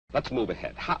Let's move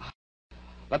ahead.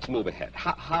 Let's move ahead.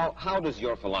 How does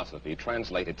your philosophy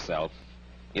translate itself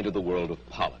into the world of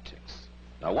politics?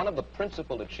 Now, one of the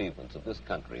principal achievements of this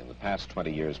country in the past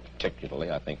 20 years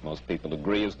particularly, I think most people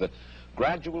agree, is the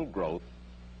gradual growth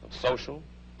of social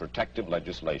protective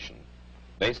legislation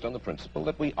based on the principle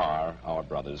that we are our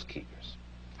brother's keepers.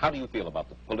 How do you feel about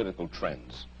the political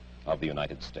trends of the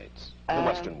United States, the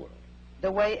Western world?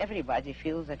 The way everybody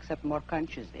feels, except more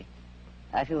consciously.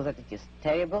 I feel that it is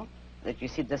terrible, that you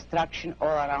see destruction all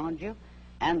around you,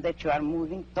 and that you are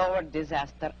moving toward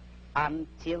disaster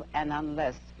until and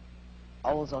unless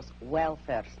all those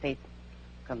welfare state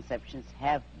conceptions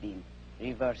have been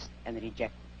reversed and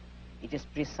rejected. It is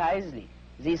precisely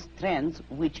these trends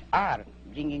which are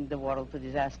bringing the world to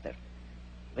disaster,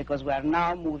 because we are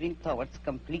now moving towards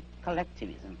complete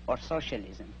collectivism or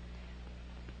socialism,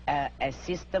 a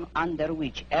system under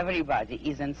which everybody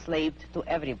is enslaved to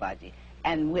everybody.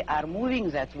 And we are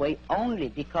moving that way only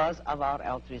because of our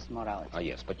altruist morality.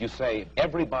 Yes, but you say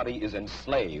everybody is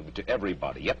enslaved to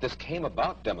everybody, yet this came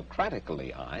about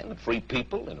democratically, Aynd. Free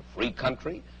people in a free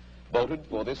country voted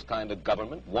for this kind of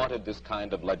government, wanted this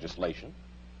kind of legislation.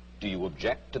 Do you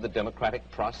object to the democratic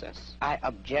process? I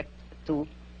object to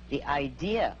the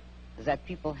idea that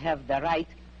people have the right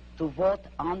to vote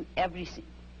on everything.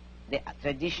 The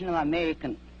traditional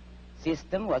American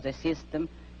system was a system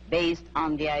based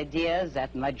on the idea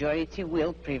that majority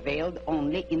will prevailed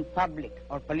only in public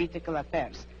or political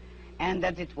affairs, and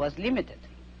that it was limited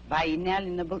by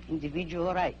inalienable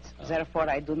individual rights. Therefore,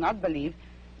 I do not believe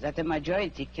that a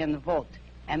majority can vote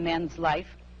a man's life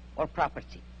or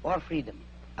property or freedom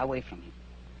away from him.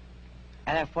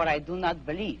 And therefore, I do not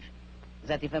believe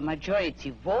that if a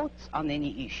majority votes on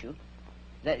any issue,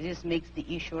 that this makes the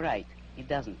issue right. It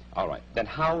doesn't. All right. Then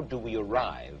how do we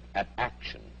arrive at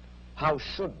action? How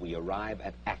should we arrive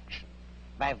at action?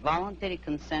 By voluntary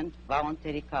consent,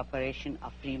 voluntary cooperation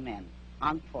of free men,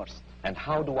 unforced. And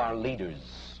how do our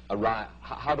leaders arrive?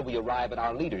 How do we arrive at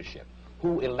our leadership?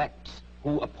 Who elects?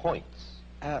 Who appoints?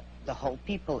 The whole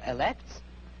people elects.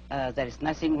 There is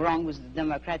nothing wrong with the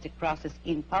democratic process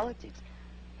in politics.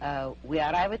 We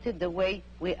arrive at it the way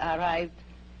we arrived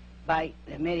by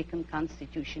the American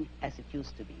Constitution as it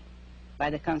used to be.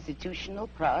 By the constitutional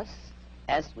process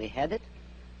as we had it,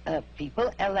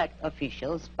 people elect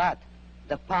officials, but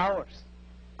the powers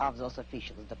of those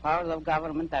officials, the powers of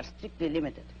government are strictly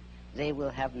limited. They will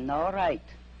have no right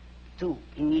to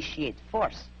initiate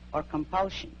force or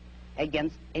compulsion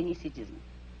against any citizen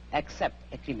except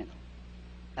a criminal.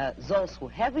 Those who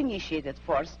have initiated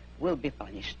force will be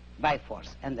punished by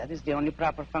force, and that is the only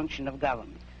proper function of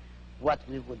government. What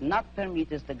we would not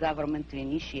permit is the government to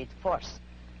initiate force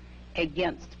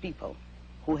against people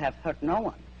who have hurt no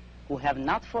one, who have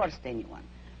not forced anyone.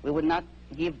 We would not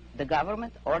give the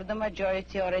government or the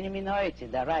majority or any minority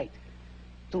the right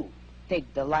to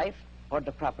take the life or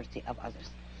the property of others.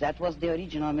 That was the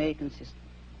original American system.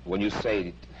 When you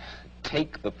say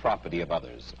take the property of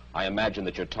others, I imagine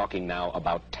that you're talking now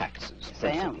about taxes. Yes, I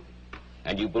am.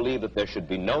 And you believe that there should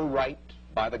be no right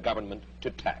by the government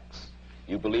to tax.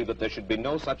 You believe that there should be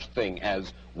no such thing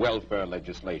as welfare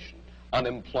legislation,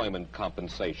 unemployment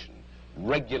compensation,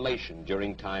 regulation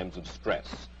during times of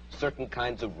stress, certain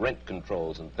kinds of rent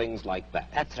controls and things like that.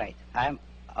 That's right. I'm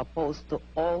opposed to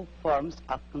all forms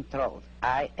of control.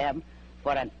 I am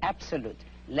for an absolute,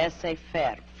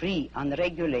 laissez-faire, free,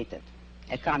 unregulated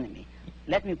economy.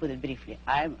 Let me put it briefly.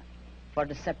 I'm for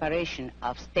the separation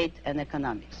of state and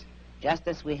economics, just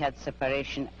as we had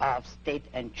separation of state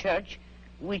and church,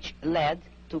 which led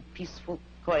to peaceful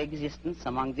coexistence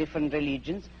among different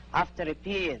religions after a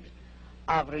period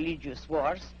of religious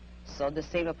wars. So the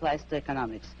same applies to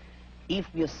economics. If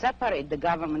you separate the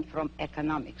government from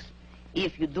economics,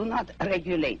 if you do not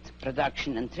regulate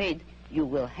production and trade, you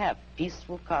will have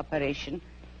peaceful cooperation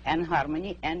and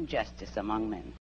harmony and justice among men.